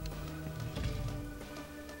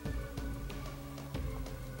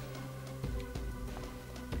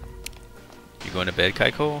 You going to bed,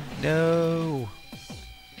 Kaiko? No!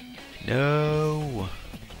 No!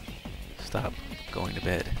 Stop going to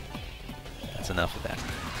bed. That's enough of that.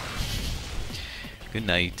 Good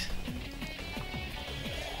night.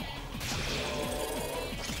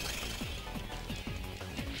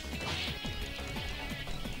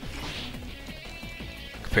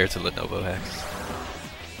 Compared to Lenovo hacks.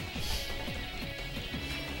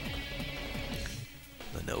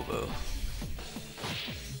 Lenovo.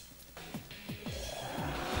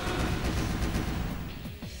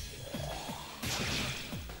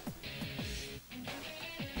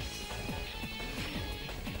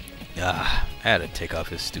 Ah, I had to take off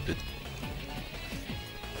his stupid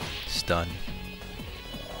stun.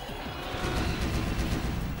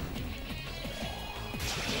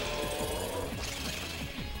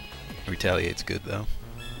 Retaliate's good though.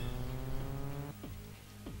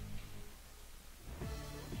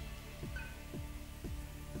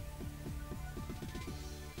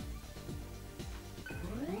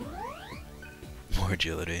 More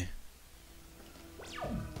agility.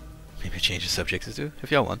 Maybe change the subject to two,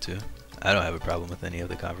 if y'all want to. I don't have a problem with any of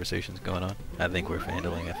the conversations going on. I think we're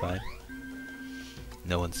handling it fine.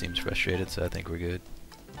 No one seems frustrated, so I think we're good.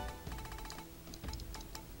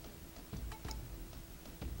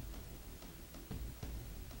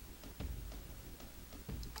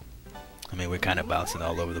 I mean, we're kind of bouncing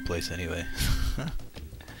all over the place anyway.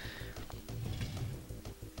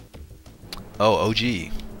 Oh,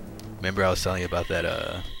 OG. Remember I was telling you about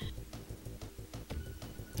that,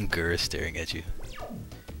 Gur is staring at you.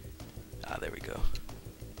 Ah, there we go.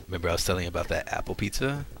 Remember I was telling you about that apple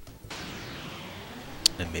pizza?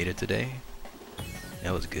 I made it today.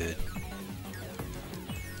 That was good.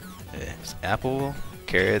 Yeah, it's apple,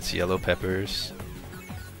 carrots, yellow peppers.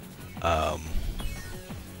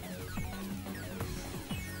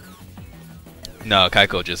 No,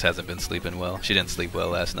 Kaiko just hasn't been sleeping well. She didn't sleep well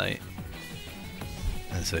last night.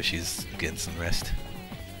 And so she's getting some rest.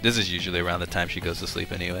 This is usually around the time she goes to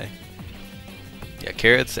sleep anyway. Yeah,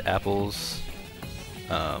 carrots, apples,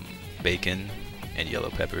 bacon, and yellow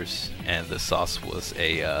peppers. And the sauce was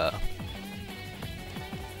a,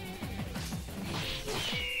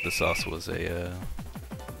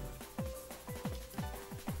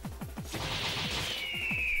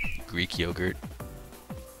 Greek yogurt,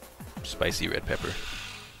 spicy red pepper.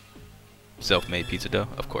 Self-made pizza dough?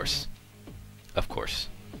 Of course. Of course.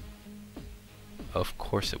 Of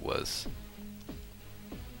course it was.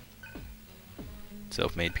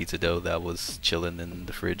 Self-made pizza dough that was chilling in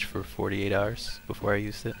the fridge for 48 hours before I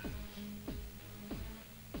used it.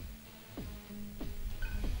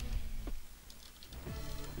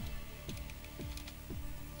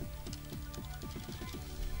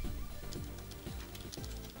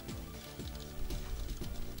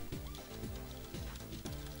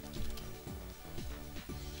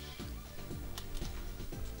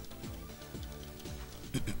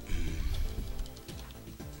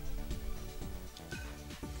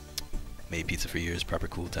 Made pizza for years, proper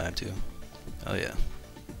cool time too. Oh yeah.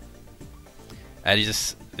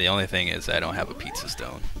 The only thing is I don't have a pizza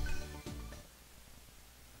stone.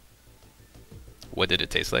 What did it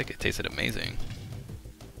taste like? It tasted amazing.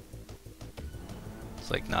 It's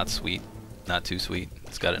like not sweet, not too sweet.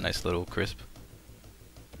 It's got a nice little crisp.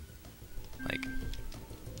 Like,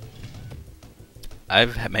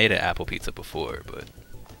 I've made an apple pizza before, but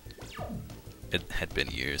it had been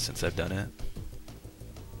years since I've done it.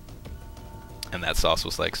 And that sauce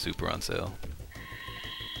was like super on sale.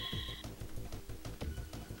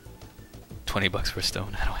 20 bucks for a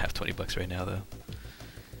stone. I don't have 20 bucks right now though.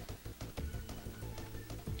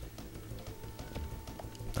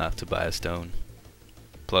 Not to buy a stone.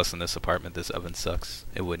 Plus in this apartment this oven sucks.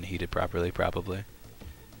 It wouldn't heat it properly probably.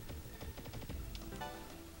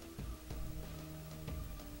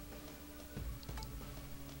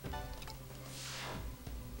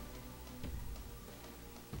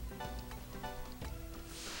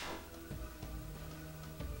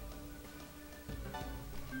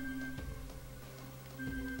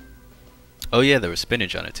 Oh yeah, there was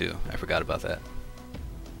spinach on it too. I forgot about that.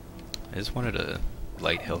 I just wanted a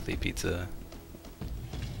light, healthy pizza.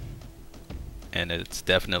 And it's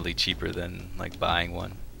definitely cheaper than like buying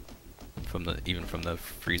one from the even from the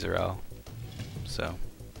freezer aisle. So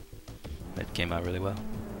it came out really well.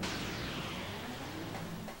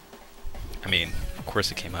 I mean, of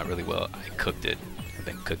course it came out really well. I cooked it. I've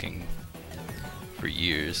been cooking for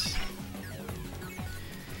years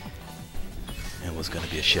and was gonna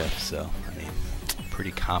be a chef, so I mean,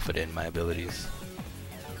 pretty confident in my abilities.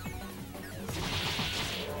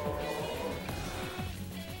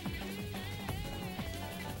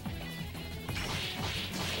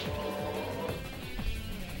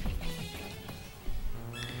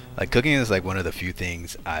 Like, cooking is like one of the few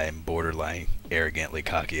things I'm borderline arrogantly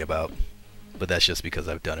cocky about, but that's just because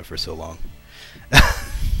I've done it for so long.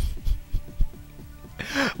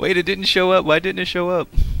 Wait, it didn't show up. Why didn't it show up?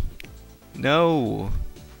 No.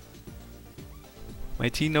 My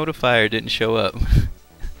T notifier didn't show up.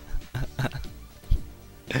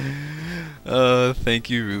 Thank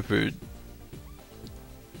you, Rupert.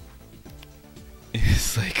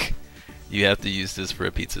 It's like, you have to use this for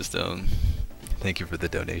a pizza stone. Thank you for the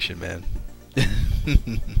donation, man.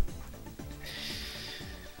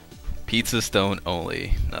 Pizza stone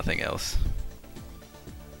only, nothing else.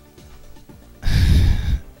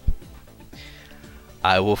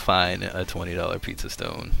 I will find a $20 pizza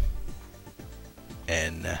stone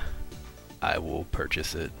and I will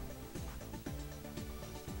purchase it.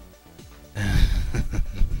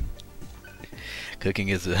 Cooking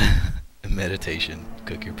is a meditation.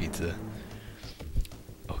 Cook your pizza.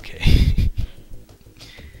 Okay.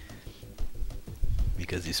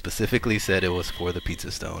 Because you specifically said it was for the pizza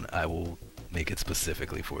stone, I will make it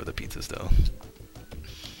specifically for the pizza stone.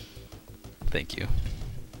 Thank you.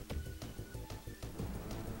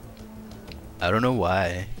 I don't know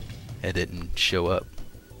why it didn't show up.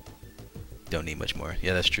 Don't need much more.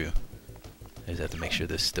 Yeah, that's true. I just have to make sure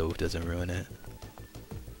this stove doesn't ruin it.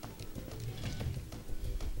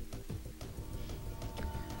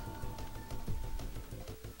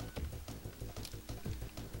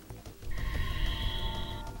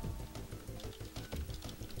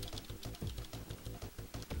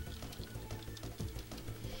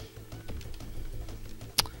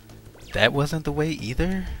 That wasn't the way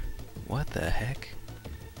either? What the heck?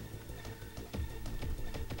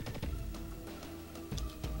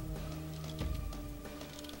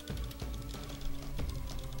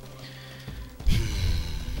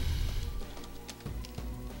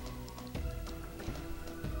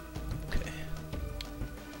 Okay.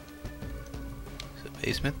 So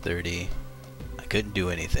basement 30. I couldn't do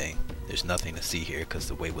anything. There's nothing to see here because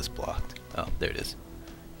the way was blocked. Oh, there it is.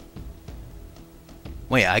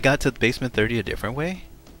 Wait, I got to basement 30 a different way?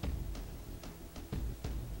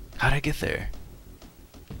 How'd I get there?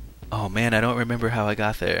 Oh man, I don't remember how I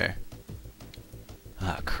got there.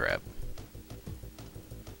 Ah, crap.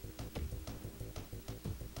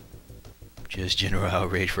 Just general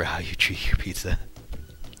outrage for how you treat your pizza.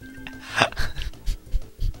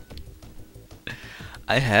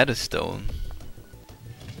 I had a stone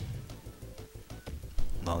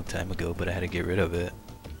a long time ago, but I had to get rid of it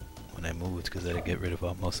when I moved because I had to get rid of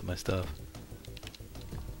most of my stuff.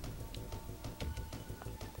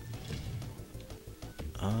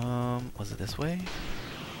 Was it this way?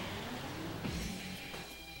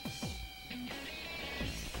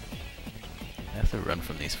 I have to run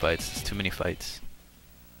from these fights. There's too many fights.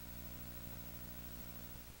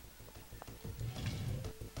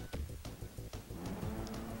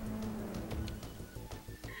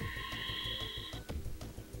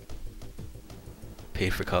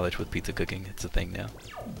 Paid for college with pizza cooking. It's a thing now.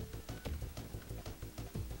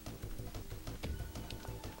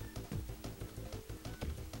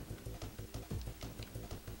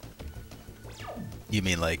 You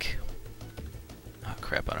mean like... Oh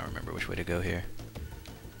crap, I don't remember which way to go here.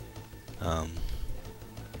 What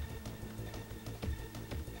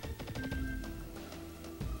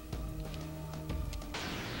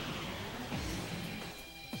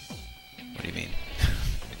do you mean?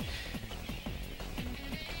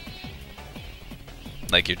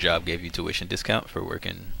 Like your job gave you tuition discount for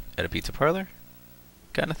working at a pizza parlor?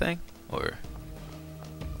 Kind of thing? Or...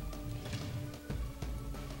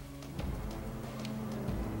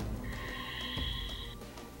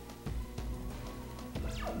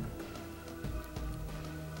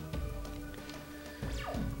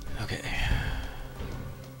 Okay.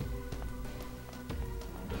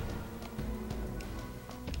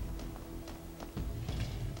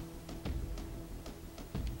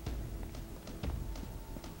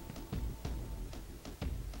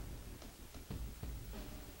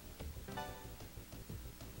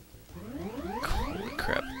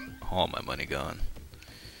 crap. All my money gone.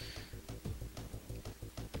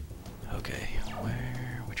 Okay,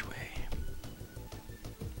 which way?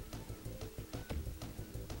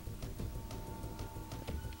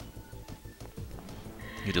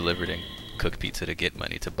 You delivered and cooked pizza to get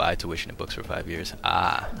money to buy tuition and books for 5 years.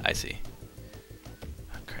 Ah, I see.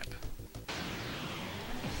 Oh, crap.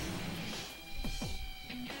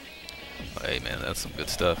 Oh, hey man, that's some good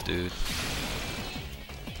stuff, dude.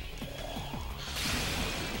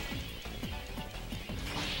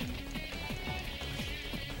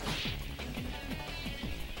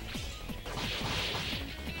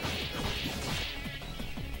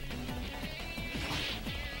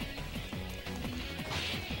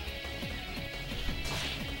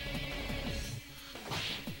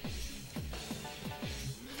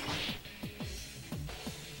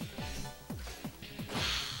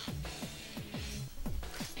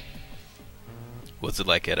 Was it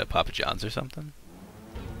like at a Papa John's or something?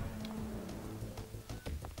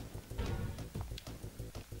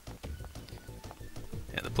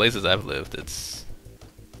 Yeah, the places I've lived, it's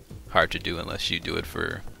hard to do unless you do it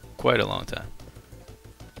for quite a long time.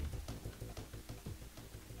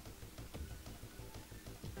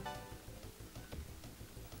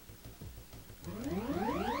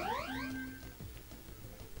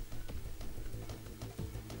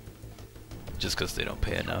 Just because they don't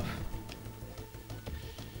pay enough.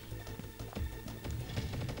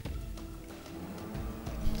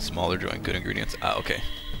 Smaller joint, good ingredients. Ah, okay.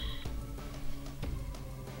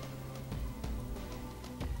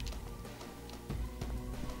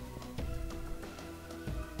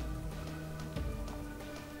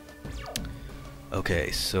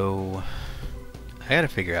 Okay, so I gotta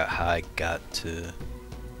figure out how I got to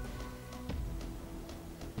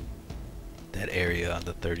that area on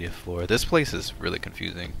the 30th floor. This place is really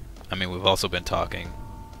confusing. I mean, we've also been talking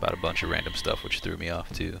about a bunch of random stuff, which threw me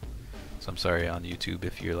off too. So I'm sorry on YouTube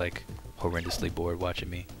if you're like horrendously bored watching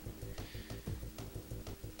me.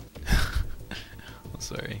 I'm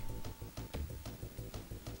sorry.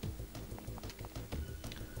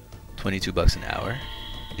 22 bucks an hour.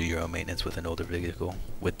 Do your own maintenance with an older vehicle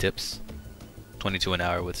with tips. 22 an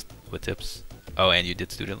hour with tips. Oh, and you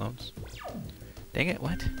did student loans? Dang it,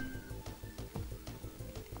 what?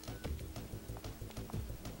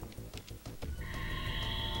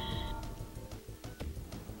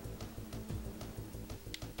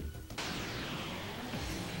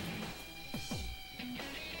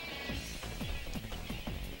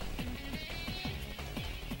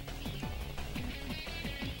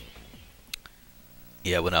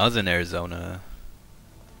 Yeah, when I was in Arizona,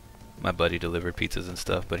 my buddy delivered pizzas and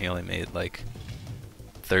stuff, but he only made like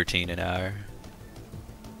 13 an hour.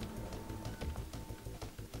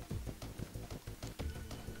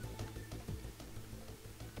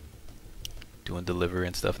 Doing delivery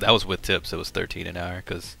and stuff. That was with tips. It was 13 an hour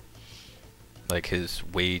because like his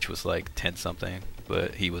wage was like 10 something,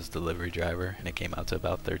 but he was delivery driver, and it came out to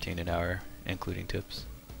about 13 an hour, including tips.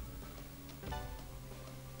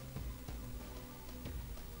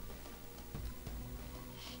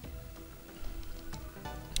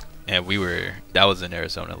 And that was in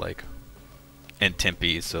Arizona, like in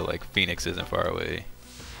Tempe, so like Phoenix isn't far away,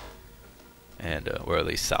 and or at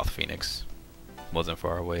least South Phoenix wasn't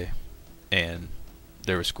far away, and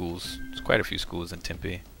there were schools. There's quite a few schools in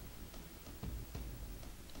Tempe.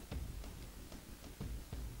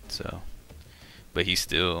 So, but he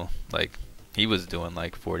still, like, he was doing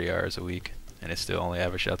like 40 hours a week, and it still only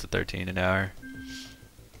averaged out to 13 an hour.